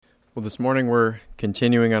Well, this morning we're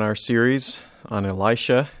continuing on our series on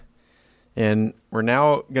Elisha, and we're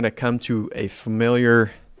now going to come to a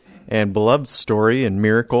familiar and beloved story and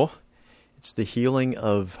miracle. It's the healing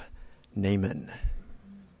of Naaman.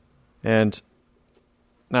 And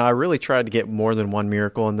now I really tried to get more than one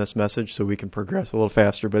miracle in this message so we can progress a little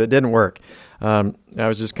faster, but it didn't work. I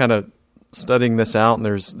was just kind of studying this out, and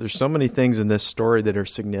there's so many things in this story that are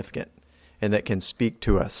significant and that can speak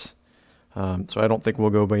to us. So I don't think we'll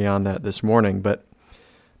go beyond that this morning, but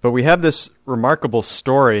we have this remarkable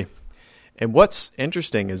story, and what's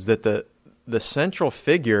interesting is that the central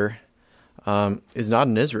figure is not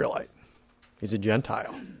an Israelite; he's a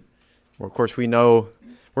Gentile. Well, of course,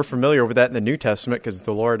 we're familiar with that in the New Testament because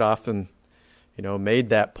the Lord often, made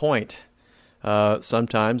that point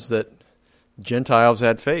sometimes that Gentiles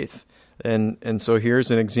had faith, and so here's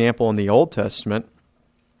an example in the Old Testament.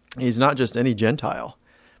 He's not just any Gentile,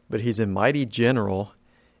 but he's a mighty general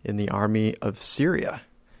in the army of Syria,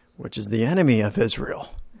 which is the enemy of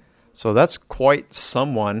Israel. So that's quite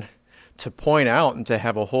someone to point out and to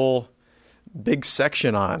have a whole big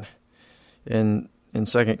section on in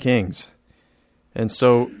 2 Kings. And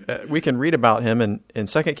so we can read about him in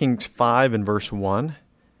 2 Kings 5 and verse 1.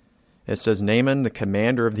 It says, Naaman, the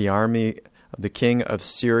commander of the army of the king of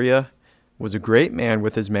Syria, was a great man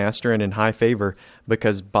with his master and in high favor,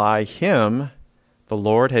 because by him the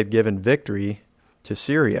Lord had given victory to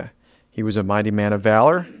Syria. He was a mighty man of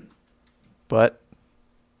valor, but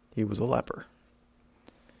he was a leper.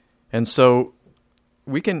 And so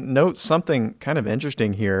we can note something kind of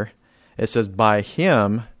interesting here. It says, by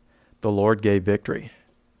him the Lord gave victory.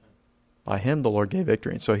 By him the Lord gave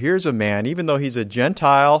victory. And so here's a man, even though he's a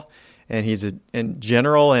Gentile and he's a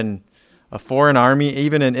general in a foreign army,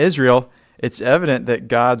 even in Israel, it's evident that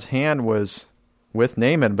God's hand was with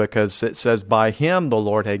Naaman, because it says by him the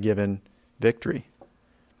Lord had given victory.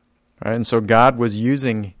 Right? And so God was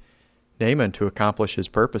using Naaman to accomplish his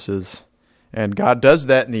purposes. And God does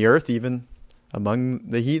that in the earth, even among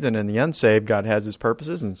the heathen and the unsaved. God has his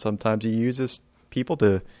purposes, and sometimes he uses people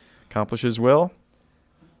to accomplish his will.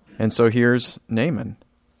 And so here's Naaman.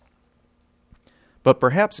 But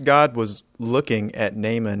perhaps God was looking at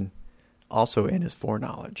Naaman also in his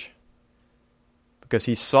foreknowledge, because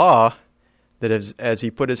he saw that as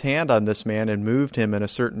he put his hand on this man and moved him in a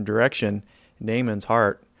certain direction, Naaman's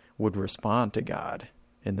heart would respond to God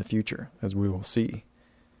in the future, as we will see.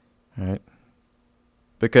 All right?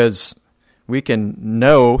 Because we can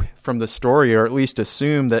know from the story, or at least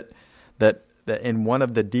assume that in one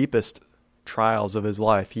of the deepest trials of his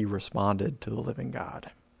life, he responded to the living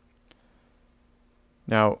God.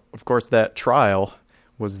 Now, of course, that trial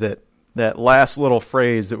was that last little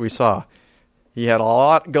phrase that we saw. He had a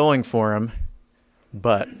lot going for him,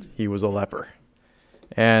 but he was a leper.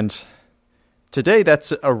 And today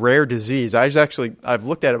that's a rare disease. I've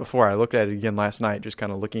looked at it before. I looked at it again last night, just kind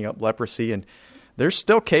of looking up leprosy, and there's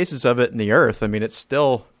still cases of it in the earth. I mean, it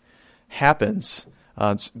still happens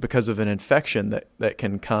because of an infection that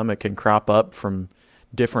can come. It can crop up from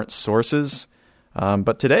different sources.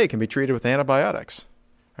 But today it can be treated with antibiotics,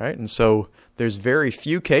 right? And so there's very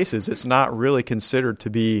few cases. It's not really considered to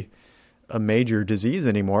be a major disease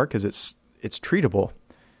anymore because it's treatable.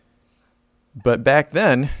 But back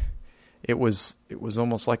then, it was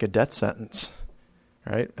almost like a death sentence,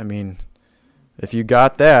 right? I mean, if you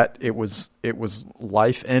got that, it was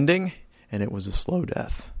life ending, and it was a slow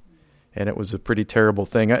death, and it was a pretty terrible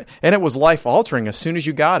thing, and it was life altering. As soon as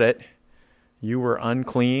you got it, you were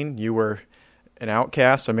unclean, you were an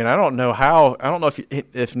outcast. I mean, I don't know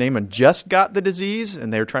if Naaman just got the disease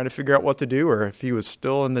and they were trying to figure out what to do, or if he was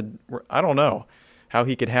still I don't know how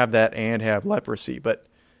he could have that and have leprosy, but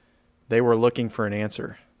they were looking for an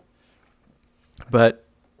answer. But,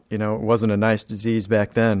 it wasn't a nice disease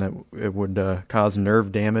back then. It would cause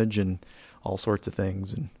nerve damage and all sorts of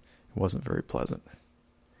things, and it wasn't very pleasant.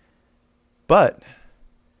 But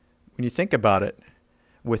when you think about it,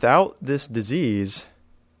 without this disease,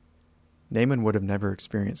 Naaman would have never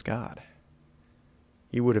experienced God.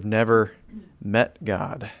 He would have never met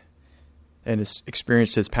God and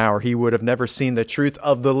experienced his power. He would have never seen the truth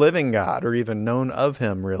of the living God, or even known of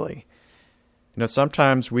him, really.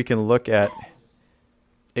 Sometimes we can look at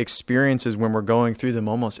experiences when we're going through them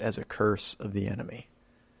almost as a curse of the enemy.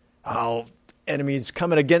 Oh, enemy's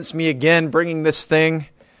coming against me again, bringing this thing.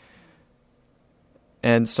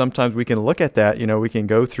 And sometimes we can look at that, we can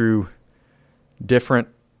go through different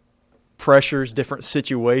pressures, different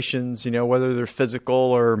situations, whether they're physical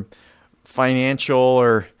or financial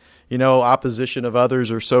or, opposition of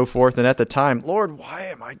others or so forth. And at the time, Lord, why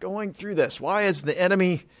am I going through this? Why is the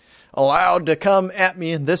enemy allowed to come at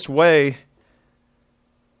me in this way?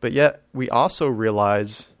 But yet we also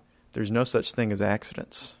realize there's no such thing as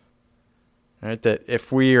accidents. Right? That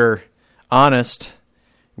if we are honest,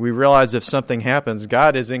 we realize if something happens,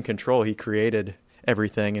 God is in control. He created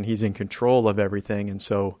everything and he's in control of everything. And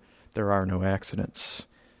so there are no accidents.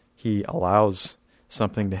 He allows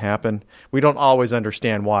something to happen. We don't always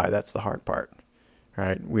understand why. That's the hard part,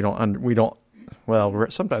 right?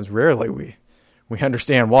 Sometimes rarely we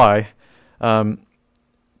understand why.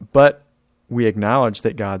 But we acknowledge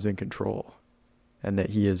that God's in control and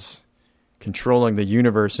that he is controlling the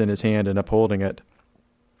universe in his hand and upholding it.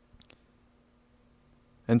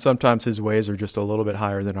 And sometimes his ways are just a little bit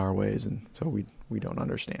higher than our ways, and so we don't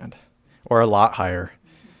understand, or a lot higher.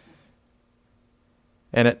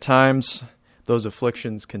 And at times, those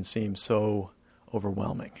afflictions can seem so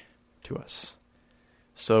overwhelming to us,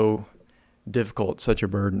 so difficult, such a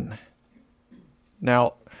burden.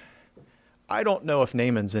 Now, I don't know if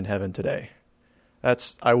Naaman's in heaven today.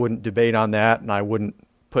 I wouldn't debate on that, and I wouldn't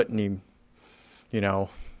put any,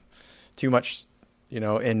 too much,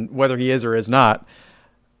 in whether he is or is not.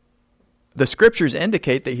 The scriptures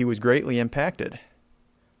indicate that he was greatly impacted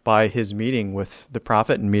by his meeting with the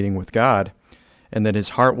prophet and meeting with God, and that his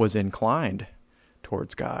heart was inclined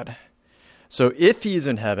towards God. So if he's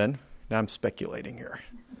in heaven, now I'm speculating here.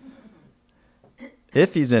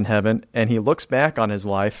 If he's in heaven and he looks back on his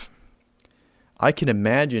life, I can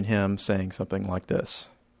imagine him saying something like this: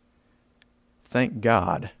 "Thank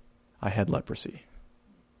God I had leprosy.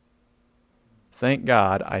 Thank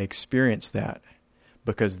God I experienced that,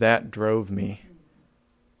 because that drove me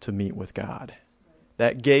to meet with God.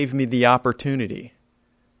 That gave me the opportunity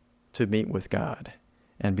to meet with God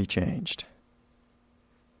and be changed."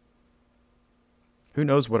 Who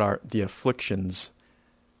knows what the afflictions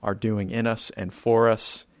are doing in us and for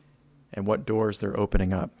us, and what doors they're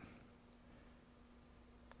opening up.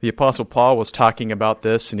 The Apostle Paul was talking about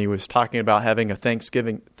this, and he was talking about having a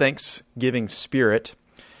thanksgiving spirit.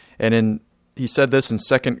 And he said this in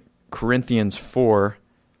 2 Corinthians 4,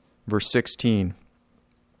 verse 16.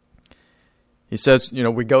 He says,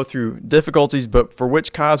 we go through difficulties, but for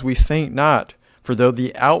which cause we faint not. For though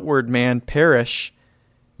the outward man perish,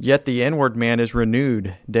 yet the inward man is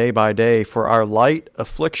renewed day by day. For our light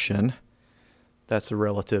affliction, that's a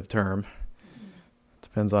relative term.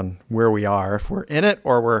 Depends on where we are, if we're in it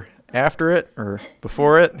or we're after it or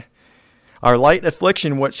before it. Our light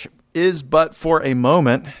affliction, which is but for a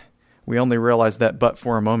moment, we only realize that but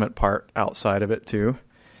for a moment part outside of it too,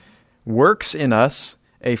 works in us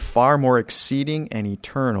a far more exceeding and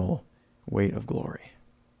eternal weight of glory.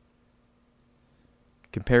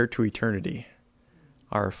 Compared to eternity,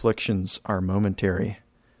 our afflictions are momentary,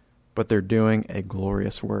 but they're doing a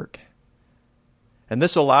glorious work. And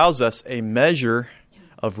this allows us a measure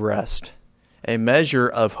of rest, a measure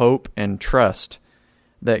of hope and trust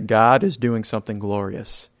that God is doing something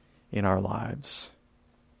glorious in our lives.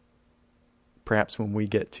 Perhaps when we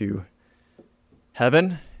get to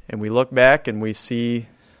heaven and we look back and we see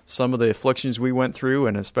some of the afflictions we went through,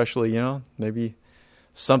 and especially, maybe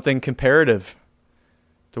something comparative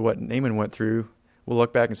to what Naaman went through, we'll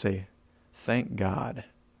look back and say, thank God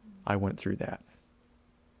I went through that.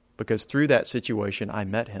 Because through that situation, I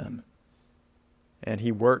met him. And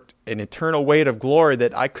he worked an eternal weight of glory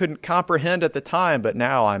that I couldn't comprehend at the time, but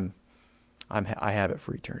now I have it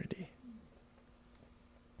for eternity.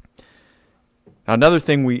 Now, another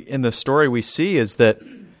thing in the story we see is that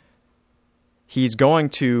he's going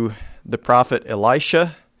to the prophet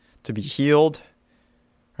Elisha to be healed,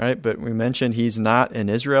 right? But we mentioned he's not an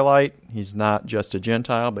Israelite. He's not just a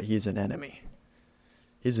Gentile, but he's an enemy.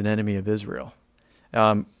 He's an enemy of Israel.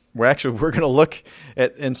 We're going to look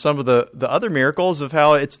at in some of the other miracles of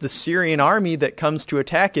how it's the Syrian army that comes to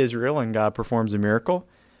attack Israel, and God performs a miracle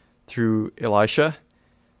through Elisha.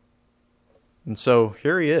 And so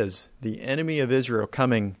here he is, the enemy of Israel,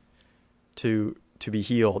 coming to be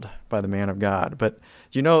healed by the man of God. But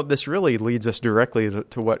this really leads us directly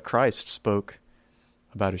to what Christ spoke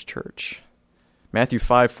about his church. Matthew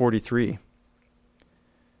 5:43.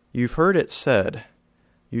 You've heard it said,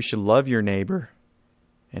 you should love your neighbor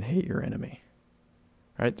and hate your enemy.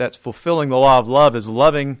 Right? That's fulfilling the law of love, is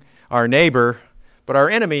loving our neighbor. But our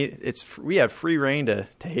enemy, we have free rein to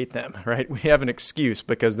hate them, right? We have an excuse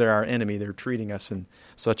because they're our enemy. They're treating us in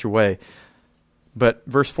such a way. But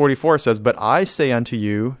verse 44 says, but I say unto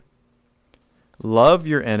you, love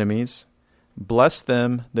your enemies, bless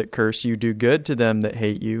them that curse you, do good to them that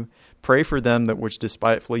hate you, pray for them that which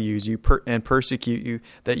despitefully use you and persecute you,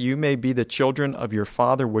 that you may be the children of your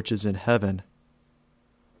Father which is in heaven.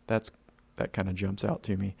 That kind of jumps out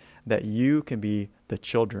to me, that you can be the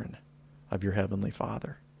children of your heavenly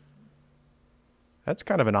Father. That's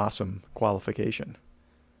kind of an awesome qualification.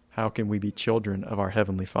 How can we be children of our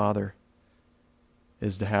Heavenly Father?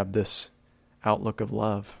 Is to have this outlook of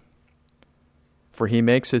love. For he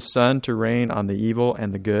makes his sun to rain on the evil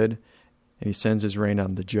and the good, and he sends his rain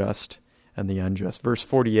on the just and the unjust. Verse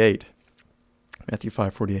 48, Matthew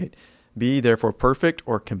 5:48. Be therefore perfect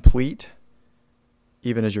or complete,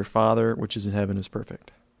 even as your Father which is in heaven is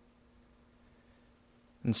perfect.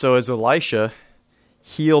 And so as Elisha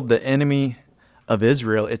healed the enemy of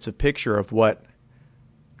Israel, it's a picture of what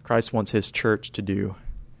Christ wants his church to do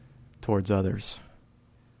towards others.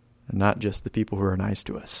 And not just the people who are nice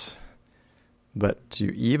to us, but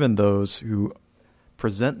to even those who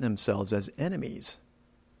present themselves as enemies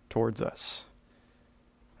towards us.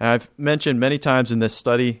 And I've mentioned many times in this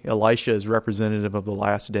study, Elisha is representative of the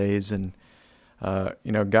last days, and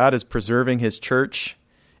God is preserving his church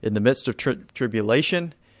in the midst of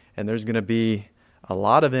tribulation, and there's going to be a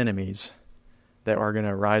lot of enemies that are going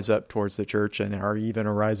to rise up towards the church and are even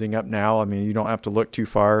rising up now. I mean, you don't have to look too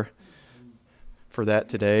far for that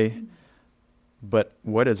today. But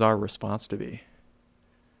what is our response to be?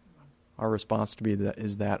 Our response to be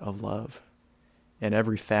is that of love, and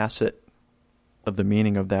every facet of the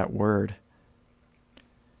meaning of that word.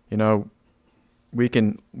 We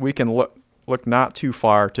can look not too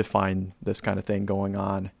far to find this kind of thing going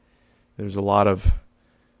on. There's a lot of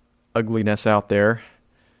ugliness out there,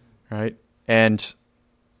 right? And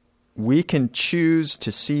we can choose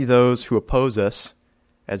to see those who oppose us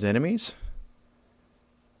as enemies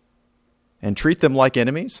and treat them like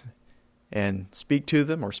enemies and speak to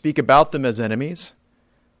them or speak about them as enemies.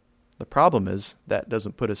 The problem is that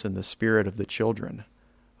doesn't put us in the spirit of the children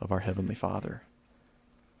of our Heavenly Father.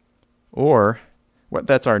 Or,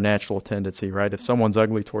 that's our natural tendency, right? If someone's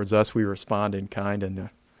ugly towards us, we respond in kind and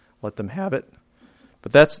let them have it.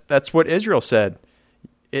 But that's what Israel said.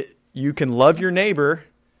 You can love your neighbor,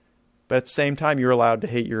 but at the same time, you're allowed to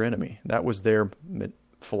hate your enemy. That was their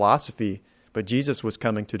philosophy. But Jesus was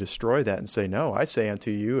coming to destroy that and say, no, I say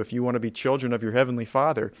unto you, if you want to be children of your Heavenly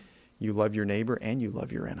Father, you love your neighbor and you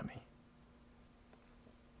love your enemy.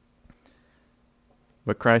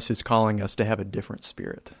 But Christ is calling us to have a different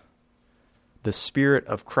spirit. The Spirit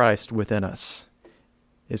of Christ within us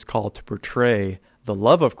is called to portray the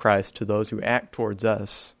love of Christ to those who act towards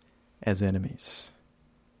us as enemies.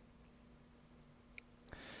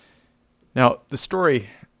 Now, the story,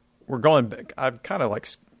 we're going back, I've kind of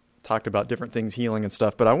talked about different things, healing and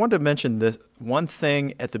stuff, but I wanted to mention this one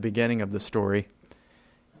thing at the beginning of the story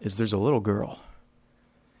is there's a little girl.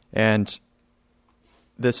 And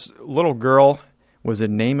this little girl was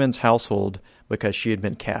in Naaman's household because she had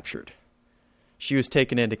been captured. She was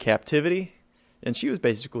taken into captivity, and she was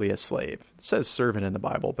basically a slave. It says servant in the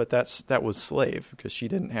Bible, but that was slave because she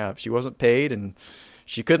wasn't paid and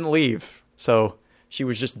she couldn't leave. So she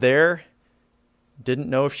was just there, didn't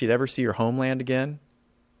know if she'd ever see her homeland again,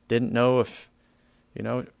 didn't know if,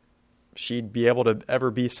 she'd be able to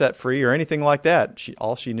ever be set free or anything like that.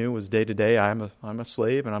 All she knew was day to day, I'm a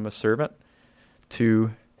slave and I'm a servant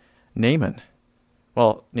to Naaman.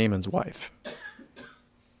 Well, Naaman's wife.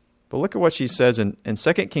 But look at what she says in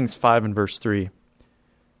 2 Kings 5 and verse 3.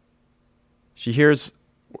 She hears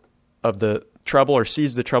of the trouble or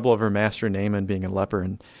sees the trouble of her master Naaman being a leper.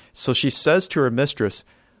 And so she says to her mistress,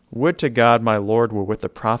 would to God my Lord were with the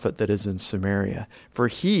prophet that is in Samaria, for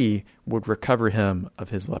he would recover him of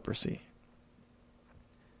his leprosy.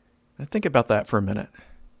 Now think about that for a minute.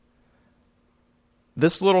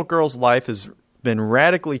 This little girl's life has been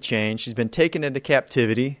radically changed. She's been taken into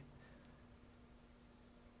captivity.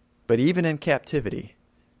 But even in captivity,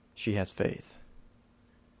 she has faith.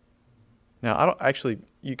 Now,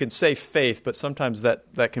 you can say faith, but sometimes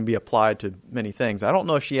that can be applied to many things. I don't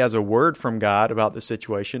know if she has a word from God about the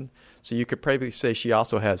situation, so you could probably say she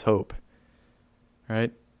also has hope,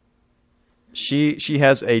 right? She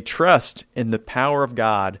has a trust in the power of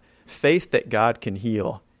God, faith that God can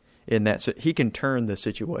heal, in that he can turn the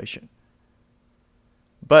situation.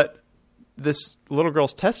 But this little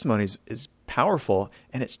girl's testimony is powerful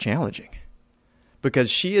and it's challenging because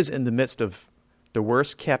she is in the midst of the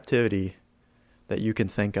worst captivity that you can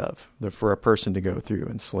think of for a person to go through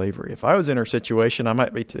in slavery. If I was in her situation, I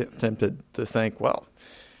might be tempted to think, well,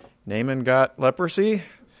 Naaman got leprosy.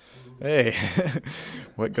 Hey,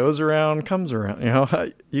 what goes around comes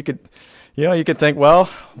around. You could think, well,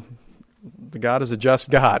 the God is a just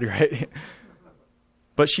God, right?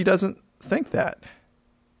 But she doesn't think that.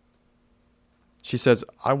 She says,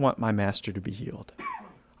 I want my master to be healed.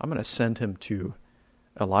 I'm going to send him to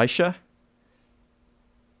Elisha,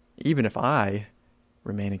 even if I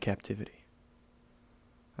remain in captivity.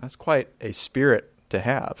 That's quite a spirit to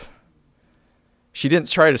have. She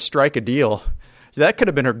didn't try to strike a deal. That could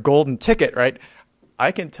have been her golden ticket, right?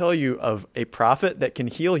 I can tell you of a prophet that can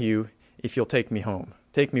heal you if you'll take me home.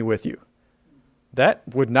 Take me with you. That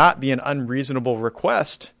would not be an unreasonable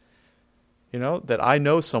request, that I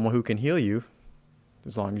know someone who can heal you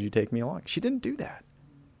as long as you take me along. She didn't do that.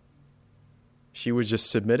 She was just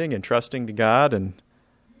submitting and trusting to God,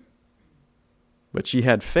 but she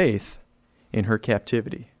had faith in her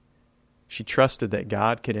captivity. She trusted that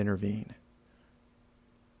God could intervene.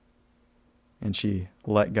 And she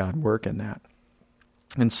let God work in that.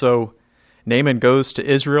 And so Naaman goes to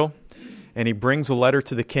Israel, and he brings a letter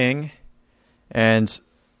to the king, and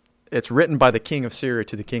it's written by the king of Syria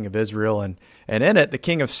to the king of Israel. And in it, the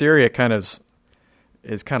king of Syria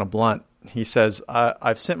is kind of blunt. He says,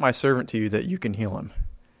 I've sent my servant to you that you can heal him.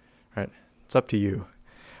 Right? It's up to you.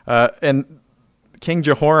 And King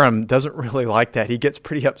Jehoram doesn't really like that. He gets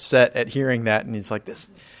pretty upset at hearing that, and he's like,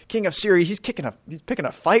 this king of Syria, he's picking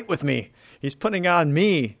a fight with me. He's putting on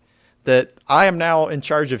me that I am now in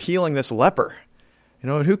charge of healing this leper.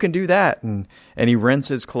 And who can do that? And he rents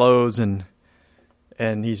his clothes, and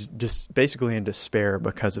he's just basically in despair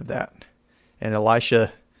because of that. And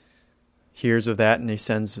Elisha hears of that, and he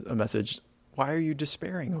sends a message, why are you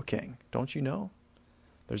despairing, O king? Don't you know?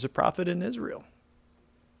 There's a prophet in Israel.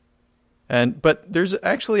 But there's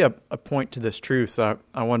actually a point to this truth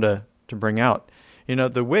I want to bring out.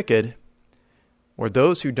 The wicked, or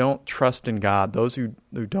those who don't trust in God, those who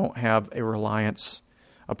don't have a reliance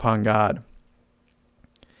upon God.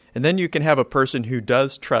 And then you can have a person who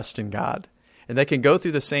does trust in God, and they can go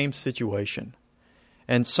through the same situation.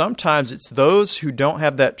 And sometimes it's those who don't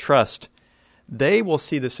have that trust. They will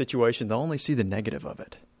see the situation. They'll only see the negative of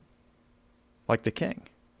it. Like the king.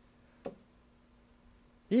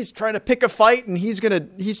 He's trying to pick a fight, and he's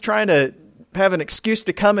trying to have an excuse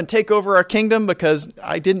to come and take over our kingdom because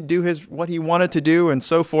I didn't do what he wanted to do, and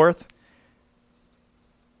so forth.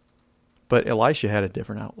 But Elisha had a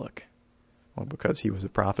different outlook. Well, because he was a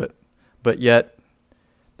prophet. But yet,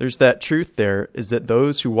 there's that truth there, is that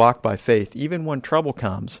those who walk by faith, even when trouble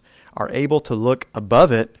comes, are able to look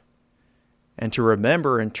above it and to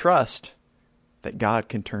remember and trust that God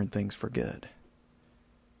can turn things for good.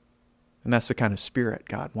 And that's the kind of spirit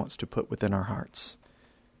God wants to put within our hearts.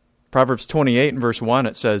 Proverbs 28 and verse 1,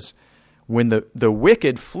 it says, when the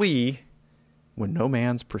wicked flee when no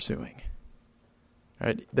man's pursuing.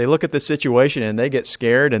 Right? They look at the situation and they get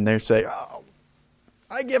scared and they say, oh,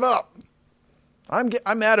 I give up.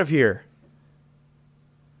 I'm out of here.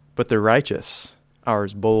 But the righteous are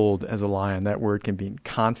as bold as a lion. That word can be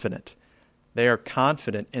confident. They are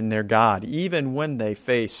confident in their God, even when they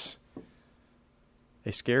face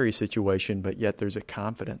a scary situation, but yet there's a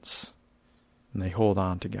confidence, and they hold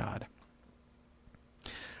on to God.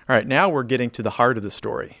 All right, now we're getting to the heart of the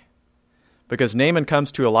story, because Naaman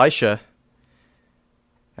comes to Elisha,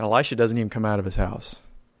 and Elisha doesn't even come out of his house.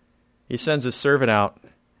 He sends his servant out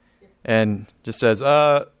and just says,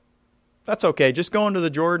 that's okay, just go into the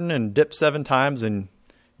Jordan and dip 7 times, and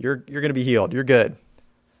you're going to be healed. You're good.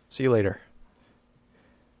 See you later.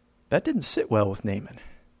 That didn't sit well with Naaman.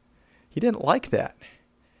 He didn't like that.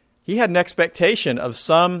 He had an expectation of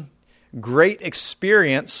some great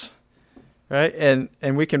experience, right? And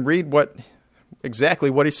we can read exactly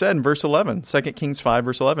what he said in verse 11. 2 Kings 5,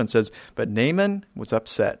 verse 11 says, but Naaman was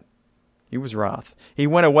upset. He was wroth. He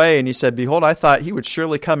went away and he said, behold, I thought he would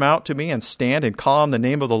surely come out to me and stand and call on the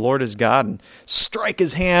name of the Lord his God and strike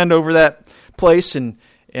his hand over that place and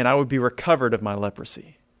I would be recovered of my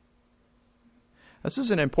leprosy. This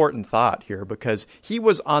is an important thought here because he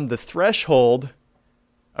was on the threshold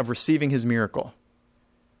of receiving his miracle.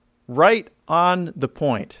 Right on the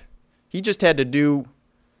point. He just had to do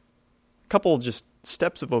a couple just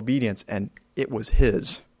steps of obedience and it was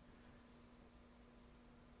his.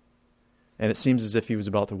 And it seems as if he was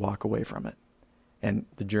about to walk away from it. And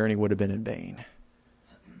the journey would have been in vain.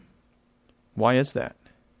 Why is that?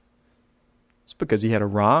 It's because he had a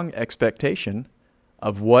wrong expectation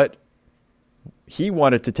of what he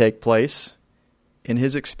wanted to take place in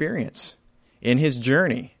his experience, in his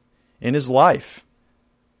journey, in his life.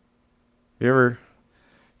 You ever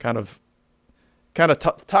kind of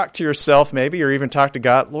talk to yourself maybe, or even talk to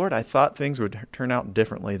God, Lord, I thought things would turn out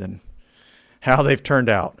differently than how they've turned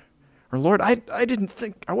out. Or Lord, I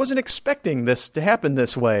wasn't expecting this to happen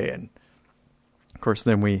this way. And of course,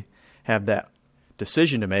 then we have that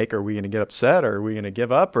decision to make. Are we going to get upset, or are we going to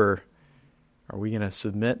give up, or are we going to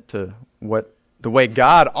submit to the way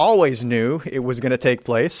God always knew it was going to take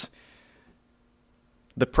place?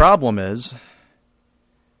 The problem is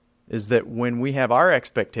that when we have our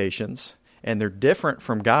expectations and they're different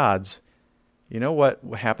from God's, You know what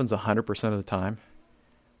happens 100% of the time?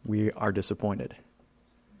 We are disappointed.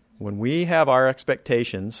 When we have our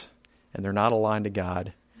expectations and they're not aligned to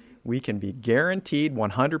God, we can be guaranteed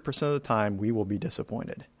 100% of the time we will be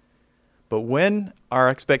disappointed. But when our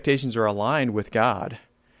expectations are aligned with God,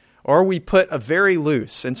 or we put a very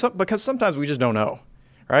loose, because sometimes we just don't know,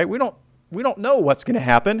 right? We don't know what's going to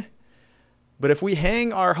happen. But if we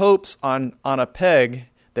hang our hopes on a peg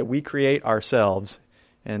that we create ourselves,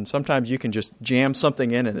 and sometimes you can just jam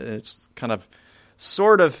something in and it's kind of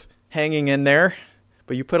sort of hanging in there,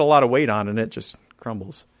 but you put a lot of weight on it and it just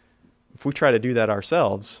crumbles. If we try to do that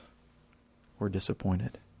ourselves, we're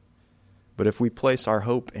disappointed. But if we place our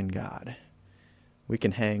hope in God, we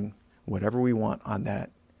can hang whatever we want on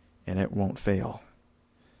that and it won't fail.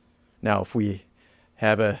 Now, if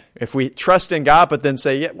we trust in God, but then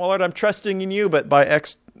say, yeah, well, Lord, I'm trusting in you, but by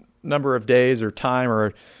X number of days or time,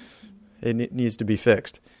 or it needs to be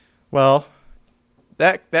fixed. Well,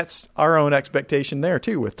 that's our own expectation there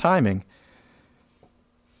too, with timing.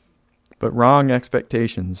 But wrong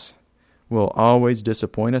expectations will always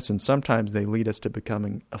disappoint us, and sometimes they lead us to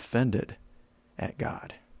becoming offended at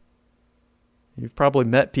God. You've probably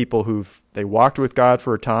met people they walked with God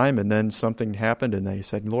for a time, and then something happened, and they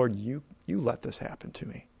said, Lord, you let this happen to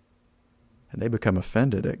me. And they become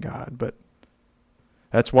offended at God. But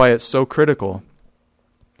that's why it's so critical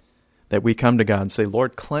that we come to God and say,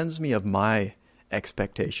 Lord, cleanse me of my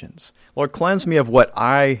expectations. Lord, cleanse me of what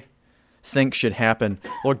I think should happen.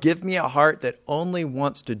 Lord, give me a heart that only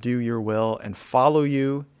wants to do your will and follow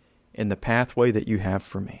you in the pathway that you have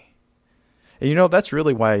for me. And that's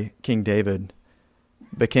really why King David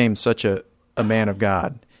became such a man of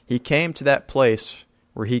God. He came to that place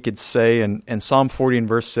where he could say in Psalm 40 and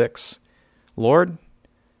verse 6, Lord,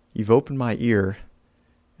 you've opened my ear,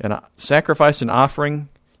 and sacrifice and offering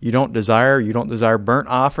you don't desire. You don't desire burnt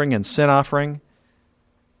offering and sin offering.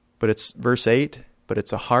 But it's verse 8, but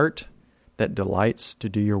it's a heart that delights to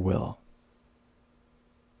do your will.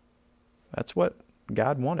 That's what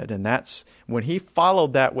God wanted. And that's when he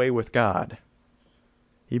followed that way with God,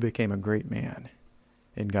 he became a great man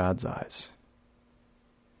in God's eyes.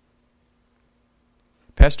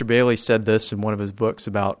 Pastor Bailey said this in one of his books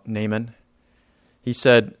about Naaman. He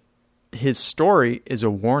said, his story is a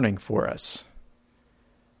warning for us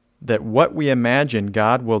that what we imagine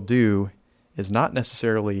God will do is not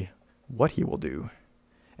necessarily what he will do.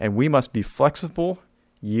 And we must be flexible,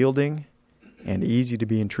 yielding, and easy to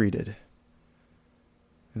be entreated.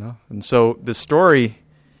 And so the story,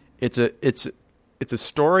 it's a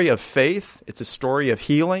story of faith, it's a story of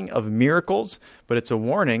healing, of miracles, but it's a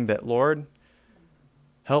warning that, Lord,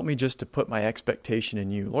 help me just to put my expectation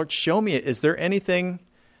in you. Lord, show me, is there anything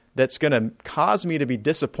that's going to cause me to be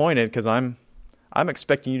disappointed because I'm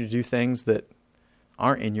expecting you to do things that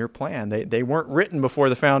aren't in your plan. They weren't written before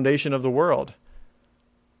the foundation of the world.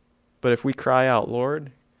 But if we cry out,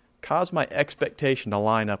 Lord, cause my expectation to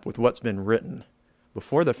line up with what's been written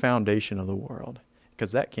before the foundation of the world,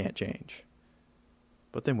 because that can't change.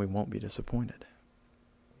 But then we won't be disappointed.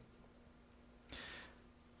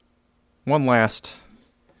 One last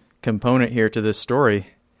component here to this story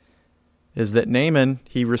is that Naaman,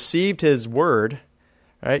 he received his word,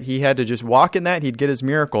 right? He had to just walk in that, he'd get his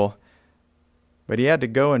miracle, but he had to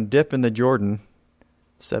go and dip in the Jordan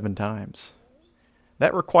 7 times.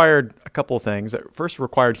 That required a couple of things. That first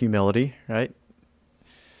required humility, right?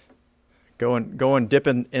 Go and dip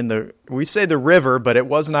in the, we say the river, but it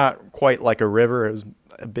was not quite like a river. It was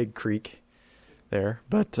a big creek there.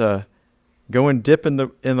 But go and dip in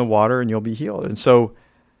the water and you'll be healed. And so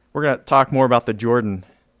we're going to talk more about the Jordan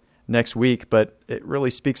next week, but it really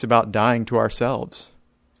speaks about dying to ourselves,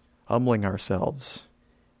 humbling ourselves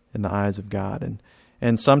in the eyes of God.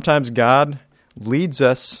 And sometimes God leads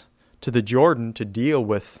us to the Jordan to deal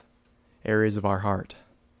with areas of our heart.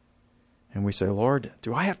 And we say, Lord,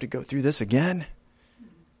 do I have to go through this again?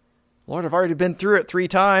 Lord, I've already been through it 3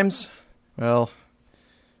 times. Well,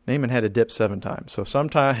 Naaman had to dip 7 times. So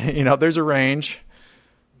sometimes, there's a range.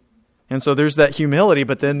 And so there's that humility,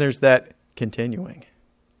 but then there's that continuing.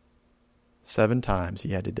 7 times he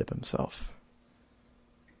had to dip himself.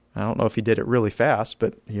 I don't know if he did it really fast,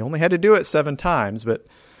 but he only had to do it 7 times. But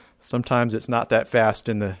sometimes it's not that fast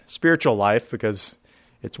in the spiritual life because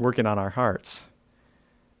it's working on our hearts.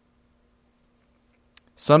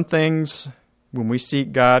 Some things, when we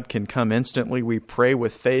seek God, can come instantly. We pray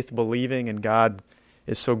with faith, believing, and God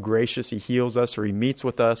is so gracious. He heals us, or he meets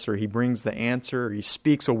with us, or he brings the answer, or he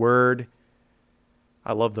speaks a word.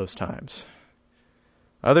 I love those times.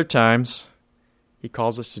 Other times, he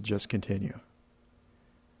calls us to just continue.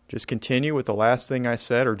 Just continue with the last thing I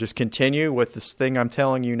said, or just continue with this thing I'm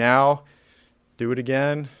telling you now. do it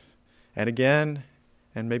again and again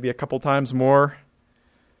and maybe a couple times more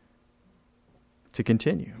to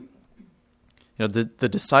continue. You know, the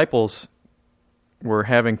disciples were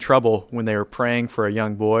having trouble when they were praying for a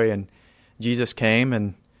young boy, and Jesus came,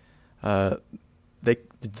 and the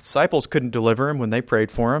disciples couldn't deliver him when they prayed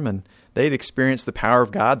for him, and they'd experienced the power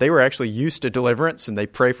of God. They were actually used to deliverance, and they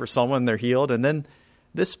pray for someone, they're healed. And then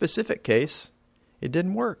this specific case, it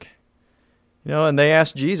didn't work. You know, and they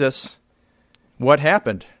asked Jesus, what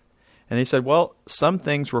happened? And he said, well, some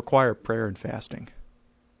things require prayer and fasting.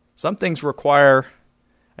 Some things require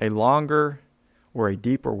a longer or a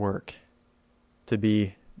deeper work to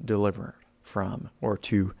be delivered from, or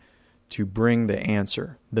to bring the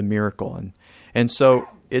answer, the miracle. And so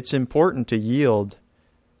it's important to yield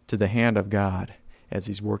to the hand of God as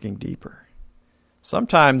he's working deeper.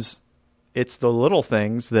 Sometimes it's the little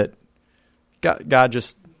things that God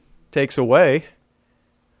just takes away,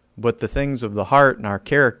 but the things of the heart and our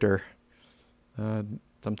character,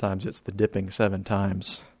 sometimes it's the dipping 7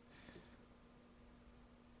 times.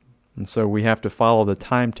 And so we have to follow the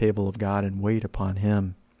timetable of God and wait upon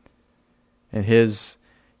him and his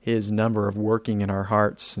number of working in our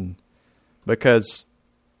hearts. And because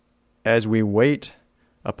as we wait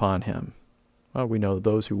upon him, well, we know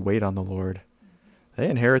those who wait on the Lord, they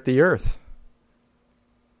inherit the earth.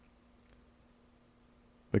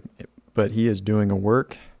 But he is doing a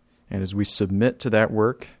work, and as we submit to that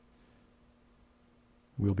work,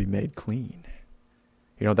 we'll be made clean.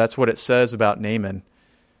 You know, that's what it says about Naaman.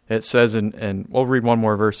 It says, and we'll read one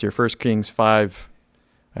more verse here, 1 Kings 5,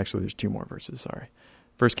 actually there's 2 more verses, sorry.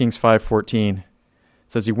 1 Kings 5:14, it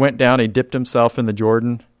says, he went down, he dipped himself in the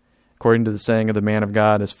Jordan, according to the saying of the man of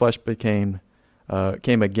God, his flesh came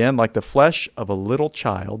again like the flesh of a little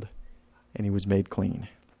child, and he was made clean.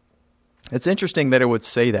 It's interesting that it would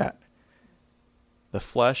say that, the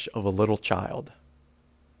flesh of a little child,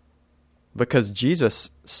 because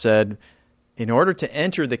Jesus said, in order to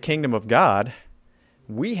enter the kingdom of God,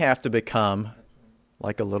 we have to become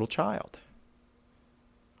like a little child.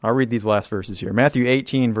 I'll read these last verses here. Matthew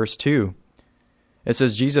 18, verse 2. It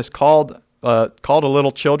says, Jesus called a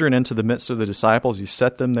little children into the midst of the disciples. He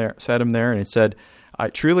set them there, and he said,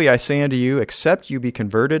 Truly I say unto you, except you be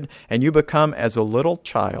converted, and you become as a little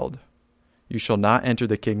child, you shall not enter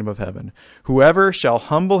the kingdom of heaven. Whoever shall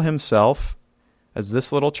humble himself as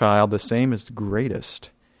this little child, the same is the greatest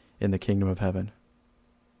in the kingdom of heaven.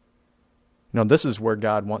 You know, this is where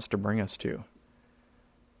God wants to bring us to.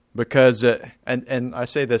 Because, and I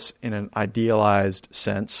say this in an idealized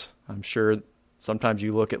sense. I'm sure sometimes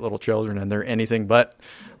you look at little children and they're anything but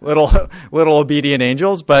little obedient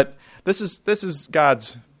angels. But this is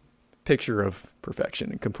God's picture of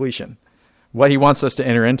perfection and completion, what he wants us to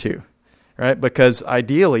enter into, right? Because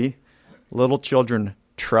ideally, little children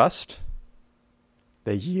trust,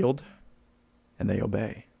 they yield, and they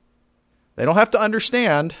obey. They don't have to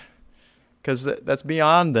understand, because that's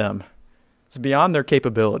beyond them. It's beyond their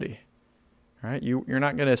capability. Right? You're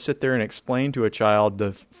not going to sit there and explain to a child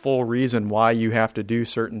the full reason why you have to do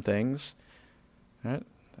certain things. Right?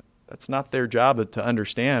 That's not their job to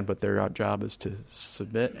understand, but their job is to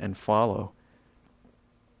submit and follow.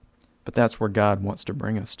 But that's where God wants to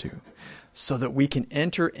bring us to, so that we can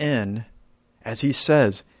enter in, as he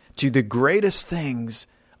says, to the greatest things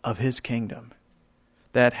of his kingdom.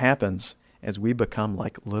 That happens as we become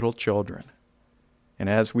like little children. And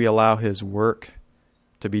as we allow his work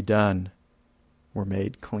to be done, we're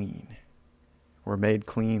made clean. We're made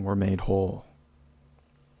clean, we're made whole.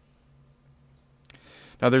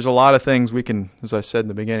 Now there's a lot of things we can, as I said in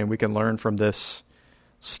the beginning, we can learn from this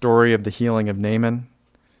story of the healing of Naaman.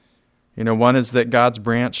 You know, one is that God's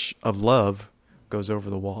branch of love goes over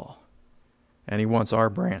the wall. And he wants our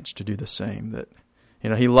branch to do the same. That, you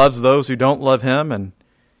know, he loves those who don't love him, and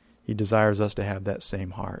he desires us to have that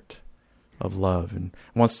same heart of love, and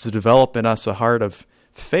wants to develop in us a heart of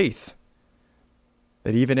faith,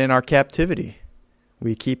 that even in our captivity,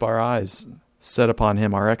 we keep our eyes set upon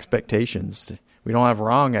him, our expectations. We don't have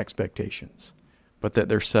wrong expectations, but that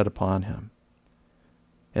they're set upon him,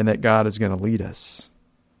 and that God is going to lead us.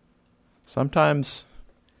 Sometimes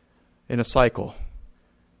in a cycle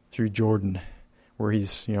through Jordan, where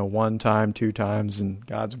he's, 1 time, 2 times, and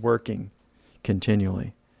God's working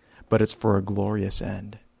continually. But it's for a glorious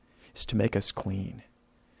end. It's to make us clean.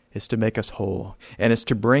 It's to make us whole. And it's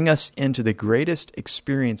to bring us into the greatest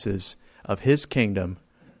experiences of his kingdom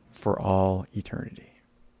for all eternity.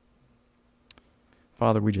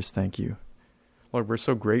 Father, we just thank you. Lord, we're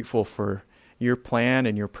so grateful for your plan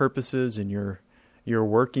and your purposes and your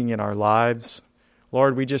working in our lives.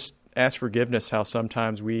 Lord, we just ask forgiveness how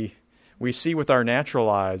sometimes we see with our natural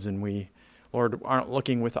eyes, and we Lord, aren't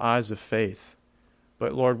looking with eyes of faith.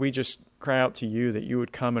 But Lord, we just cry out to you that you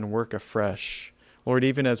would come and work afresh. Lord,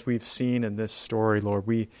 even as we've seen in this story, Lord,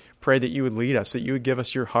 we pray that you would lead us, that you would give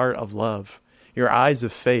us your heart of love, your eyes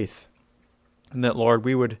of faith, and that, Lord,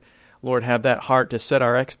 we would, Lord, have that heart to set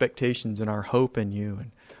our expectations and our hope in you.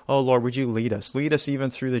 And, oh, Lord, would you lead us? Lead us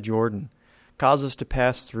even through the Jordan. Cause us to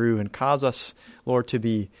pass through and cause us, Lord, to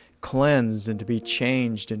be cleansed and to be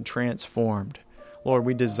changed and transformed. Lord,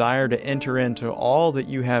 we desire to enter into all that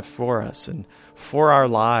you have for us and for our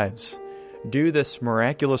lives. Do this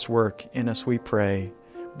miraculous work in us, we pray.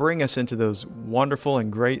 Bring us into those wonderful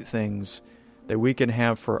and great things that we can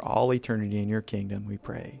have for all eternity in your kingdom, we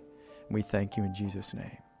pray. And we thank you in Jesus'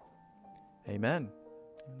 name. Amen.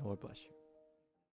 The Lord bless you.